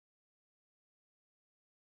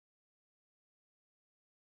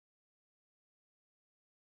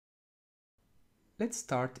Let's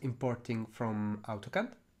start importing from AutoCAD.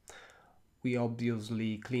 We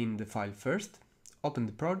obviously clean the file first, open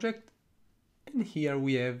the project, and here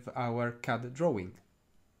we have our CAD drawing.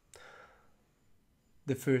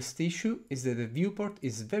 The first issue is that the viewport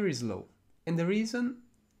is very slow, and the reason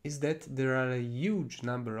is that there are a huge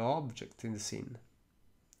number of objects in the scene,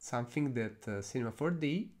 something that Cinema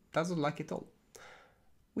 4D doesn't like at all.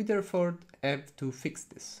 We therefore have to fix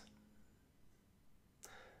this.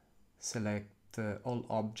 Select all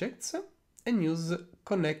objects and use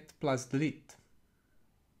Connect plus Delete.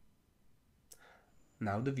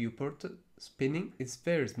 Now the viewport spinning is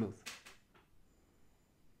very smooth.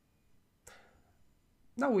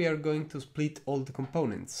 Now we are going to split all the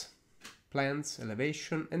components: plans,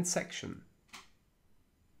 elevation and section.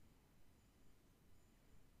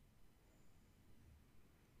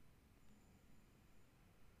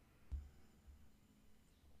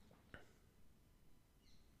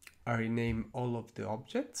 I rename all of the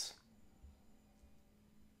objects.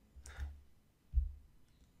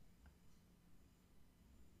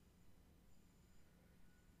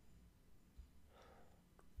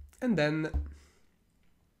 And then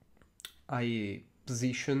I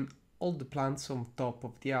position all the plants on top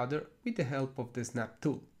of the other with the help of the snap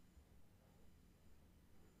tool.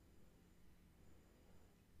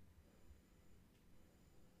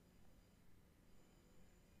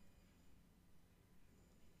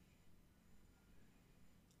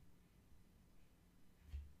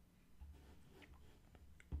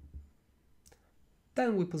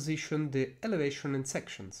 Then we position the elevation and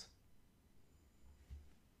sections.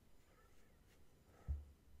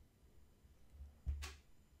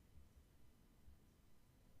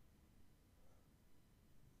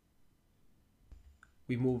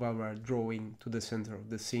 We move our drawing to the center of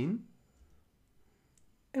the scene,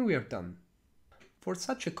 and we are done. For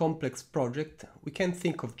such a complex project, we can't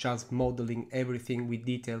think of just modeling everything with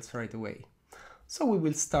details right away. So we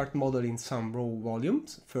will start modeling some raw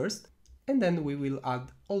volumes first, and then we will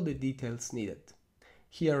add all the details needed.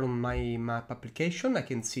 Here on my map application, I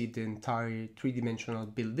can see the entire three-dimensional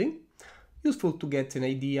building, useful to get an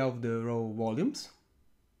idea of the raw volumes.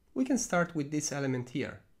 We can start with this element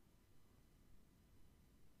here.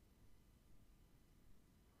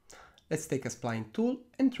 Let's take a spline tool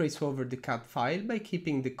and trace over the CAD file by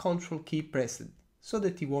keeping the Ctrl key pressed, so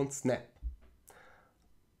that it won't snap.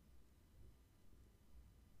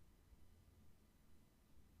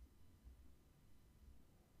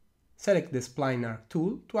 Select the Spline Arc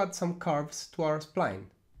tool to add some curves to our spline.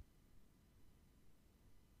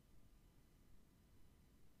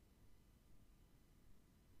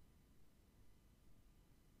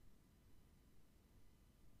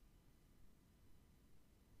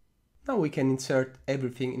 Now we can insert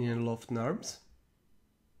everything in a loft NURBS,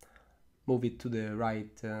 move it to the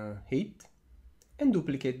right height, and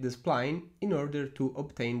duplicate the spline in order to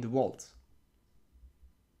obtain the walls.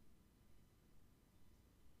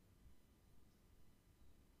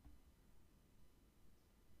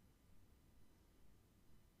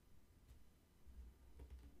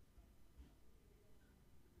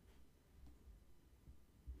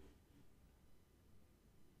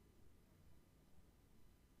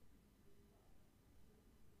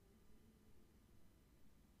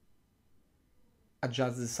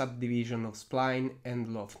 Adjust the subdivision of spline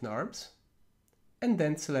and loft NURBS, and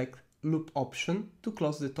then select Loop option to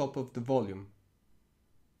close the top of the volume.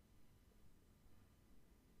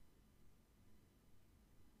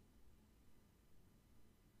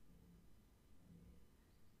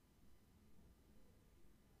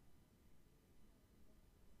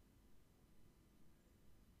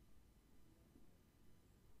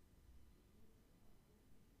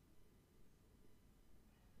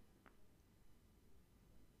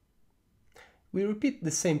 We repeat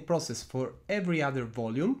the same process for every other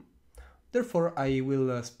volume, therefore I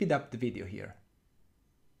will speed up the video here.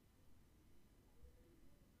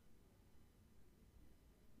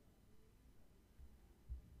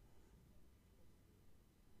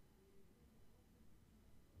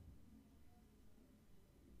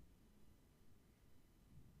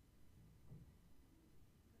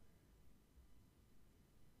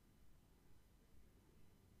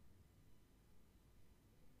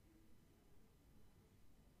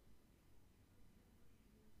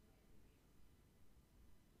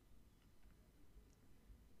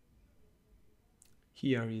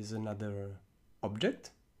 Here is another object.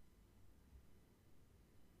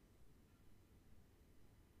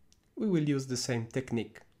 We will use the same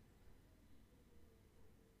technique.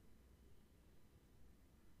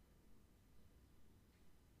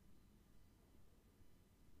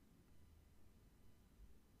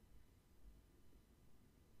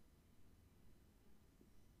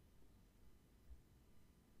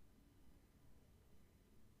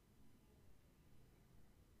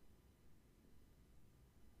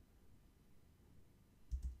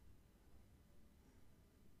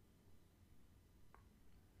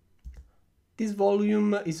 This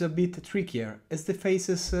volume is a bit trickier as the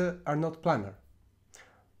faces are not planar.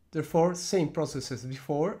 Therefore, same process as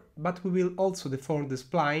before, but we will also deform the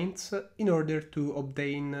splines in order to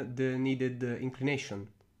obtain the needed inclination.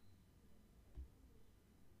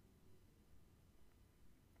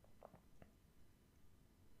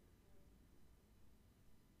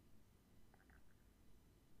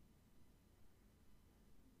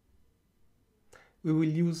 We will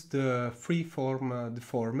use the freeform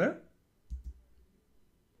deformer.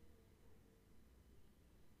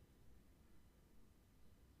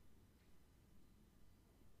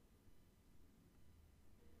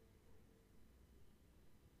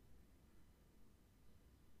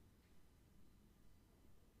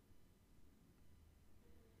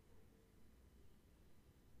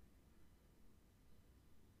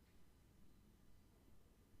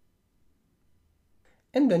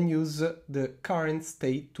 And then use the current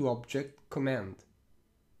state to object command.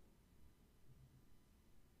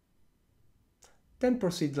 Then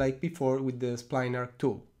proceed like before with the spline arc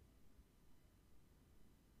tool.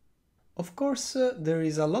 Of course, there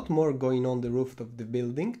is a lot more going on the roof of the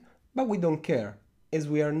building, but we don't care, as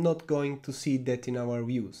we are not going to see that in our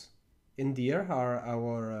views. And here are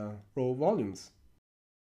our raw volumes.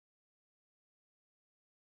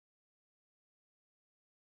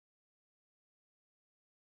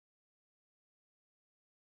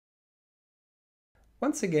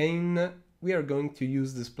 Once again, we are going to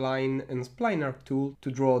use the spline and spline arc tool to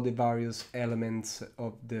draw the various elements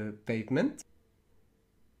of the pavement.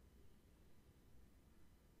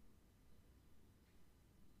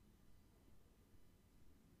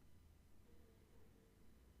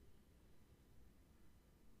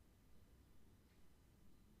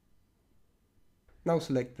 Now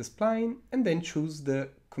select the spline and then choose the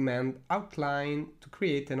command outline to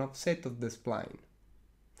create an offset of the spline.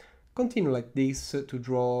 Continue like this to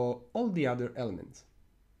draw all the other elements.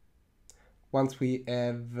 Once we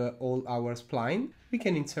have all our spline, we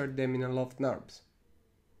can insert them in a loft NURBS.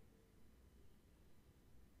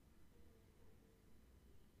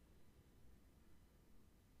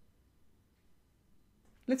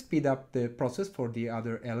 Let's speed up the process for the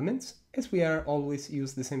other elements, as we are always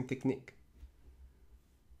use the same technique.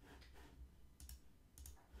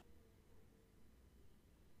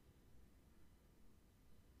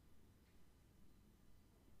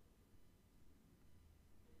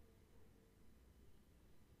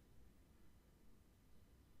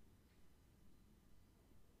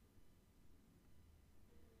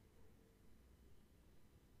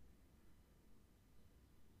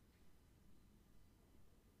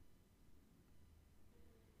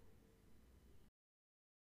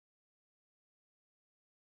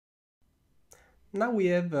 Now we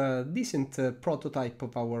have a decent prototype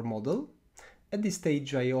of our model. At this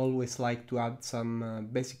stage I always like to add some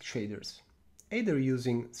basic shaders, either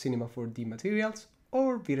using Cinema 4D materials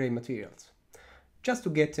or Vray materials, just to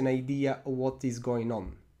get an idea of what is going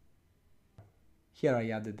on. Here I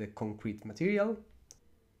added the concrete material.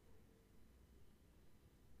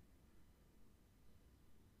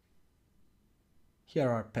 Here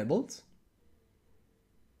are pebbles,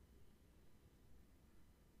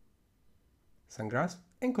 some grass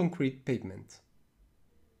and concrete pavement.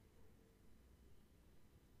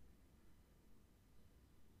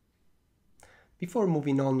 Before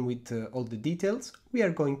moving on with all the details, we are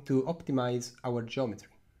going to optimize our geometry.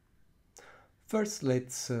 First,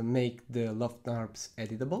 let's make the loft NURBS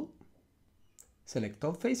editable. Select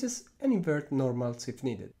all faces and invert normals if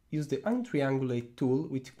needed. Use the untriangulate tool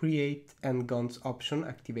with create and guns option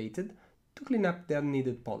activated to clean up the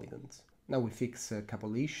unneeded polygons. Now we fix a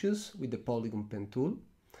couple issues with the polygon pen tool.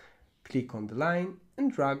 Click on the line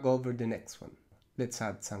and drag over the next one. Let's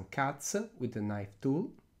add some cuts with the knife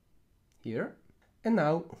tool here. And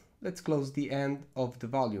now let's close the end of the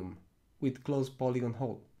volume with close polygon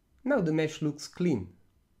hole. Now the mesh looks clean,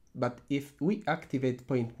 but if we activate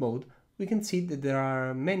point mode, we can see that there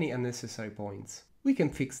are many unnecessary points. We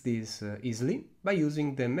can fix this easily by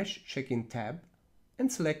using the mesh check-in tab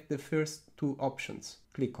and select the first two options.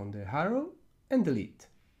 Click on the arrow and delete.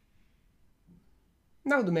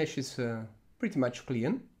 Now the mesh is pretty much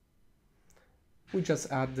clean. We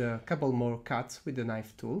just add a couple more cuts with the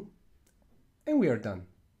knife tool and we are done.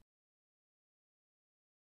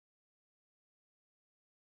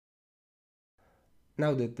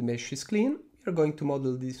 Now that the mesh is clean, we are going to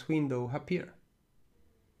model this window up here.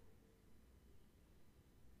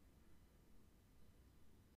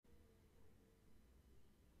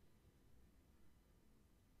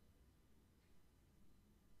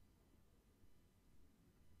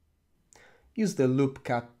 Use the loop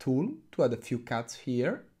cut tool to add a few cuts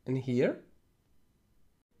here and here.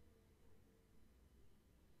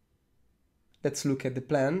 Let's look at the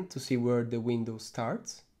plan to see where the window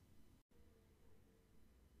starts.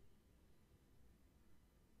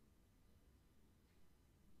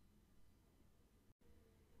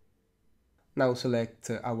 Now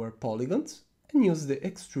select our polygons and use the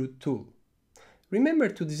Extrude tool. Remember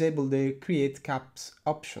to disable the Create Caps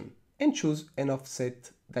option and choose an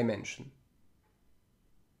offset dimension.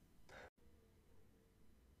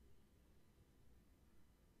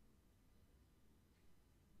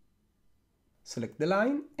 Select the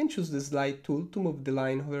line and choose the Slide tool to move the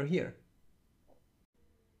line over here.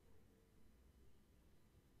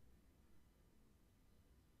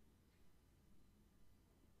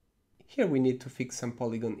 Here we need to fix some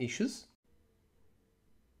polygon issues.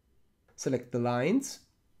 Select the lines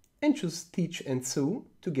and choose Stitch and Sew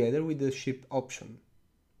together with the Ship option.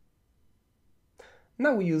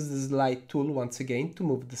 Now we use the Slide tool once again to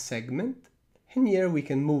move the segment, and here we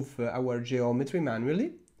can move our geometry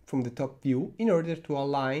manually from the top view in order to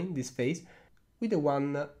align this face with the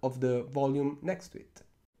one of the volume next to it.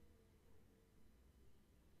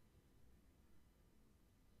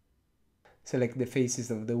 Select the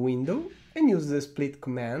faces of the window and use the split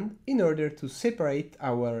command in order to separate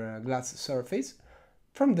our glass surface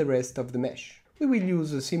from the rest of the mesh. We will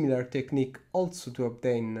use a similar technique also to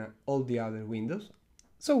obtain all the other windows,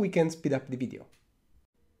 so we can speed up the video.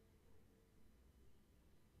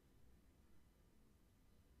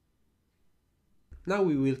 Now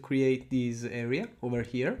we will create this area over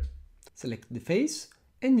here. Select the face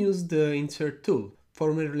and use the Insert tool,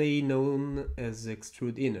 formerly known as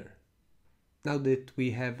Extrude Inner. Now that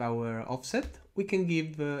we have our offset, we can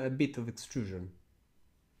give a bit of extrusion.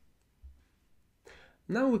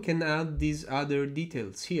 Now we can add these other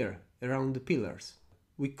details here around the pillars.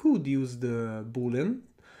 We could use the boolean,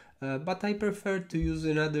 but I prefer to use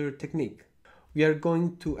another technique. We are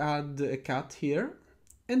going to add a cut here,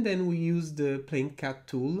 and then we use the plane cut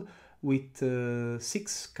tool with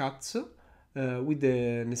 6 cuts with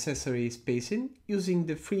the necessary spacing, using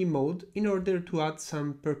the free mode in order to add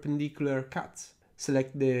some perpendicular cuts.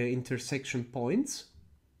 Select the intersection points,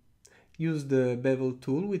 use the bevel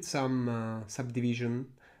tool with some subdivision,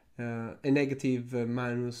 a negative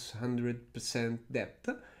minus 100% depth,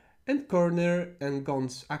 and corner and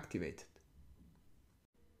gons activated.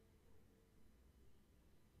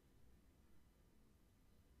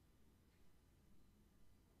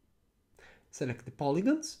 Select the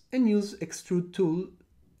polygons and use Extrude tool,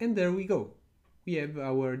 and there we go. We have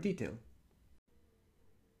our detail.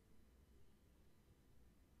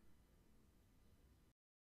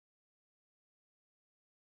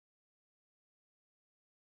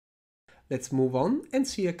 Let's move on and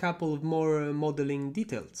see a couple of more modeling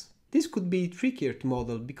details. This could be trickier to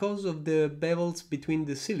model because of the bevels between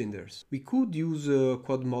the cylinders. We could use a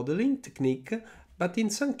quad modeling technique, but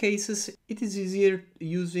in some cases it is easier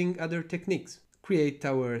using other techniques. Create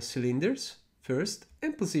our cylinders first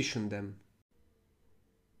and position them.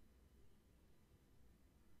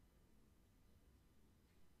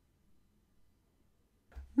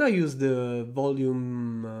 Now use the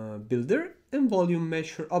volume builder and volume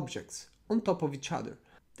measure objects on top of each other.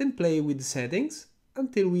 Then play with the settings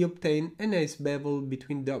until we obtain a nice bevel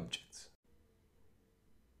between the objects.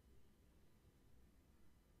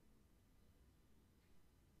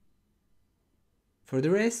 For the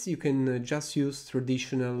rest, you can just use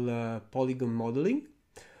traditional polygon modeling.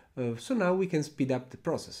 So now we can speed up the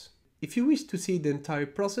process. If you wish to see the entire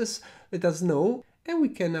process, let us know and we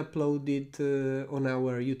can upload it on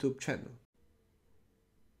our YouTube channel.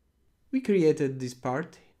 We created this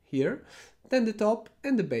part here, then the top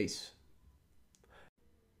and the base.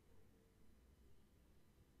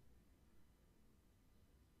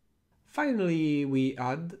 Finally, we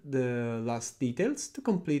add the last details to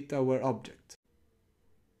complete our object.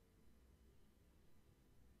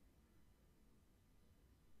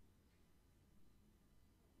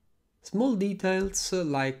 Small details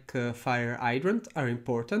like fire hydrant are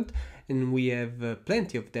important, and we have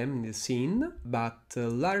plenty of them in the scene, but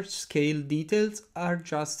large-scale details are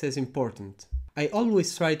just as important. I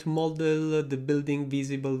always try to model the building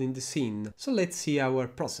visible in the scene, so let's see our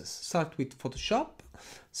process. Start with Photoshop,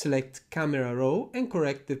 select Camera Raw and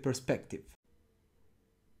correct the perspective.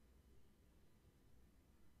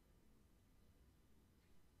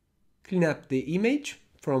 Clean up the image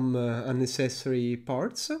from unnecessary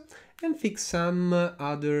parts and fix some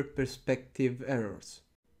other perspective errors.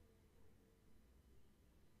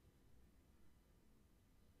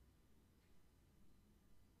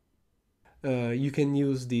 You can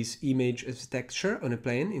use this image as a texture on a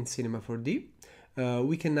plane in Cinema 4D.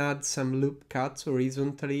 We can add some loop cuts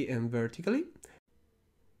horizontally and vertically.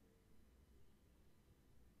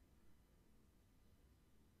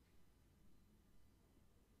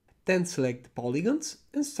 Then select the polygons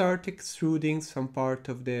and start extruding some part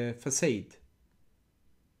of the facade.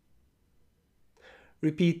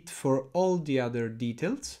 Repeat for all the other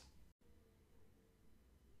details.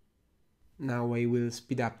 Now I will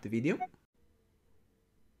speed up the video.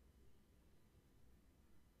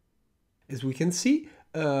 As we can see,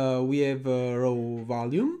 we have a raw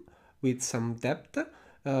volume with some depth,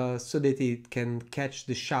 so that it can catch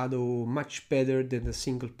the shadow much better than a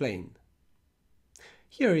single plane.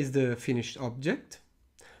 Here is the finished object.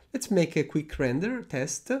 Let's make a quick render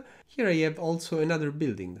test. Here I have also another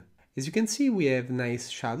building. As you can see, we have nice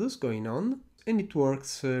shadows going on, and it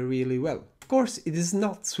works really well. Of course, it is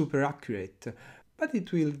not super accurate, but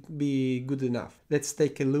it will be good enough. Let's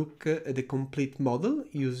take a look at the complete model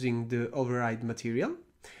using the override material.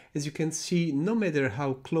 As you can see, no matter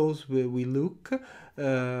how close we look,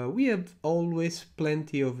 we have always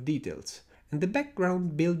plenty of details, and the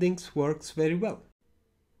background buildings works very well.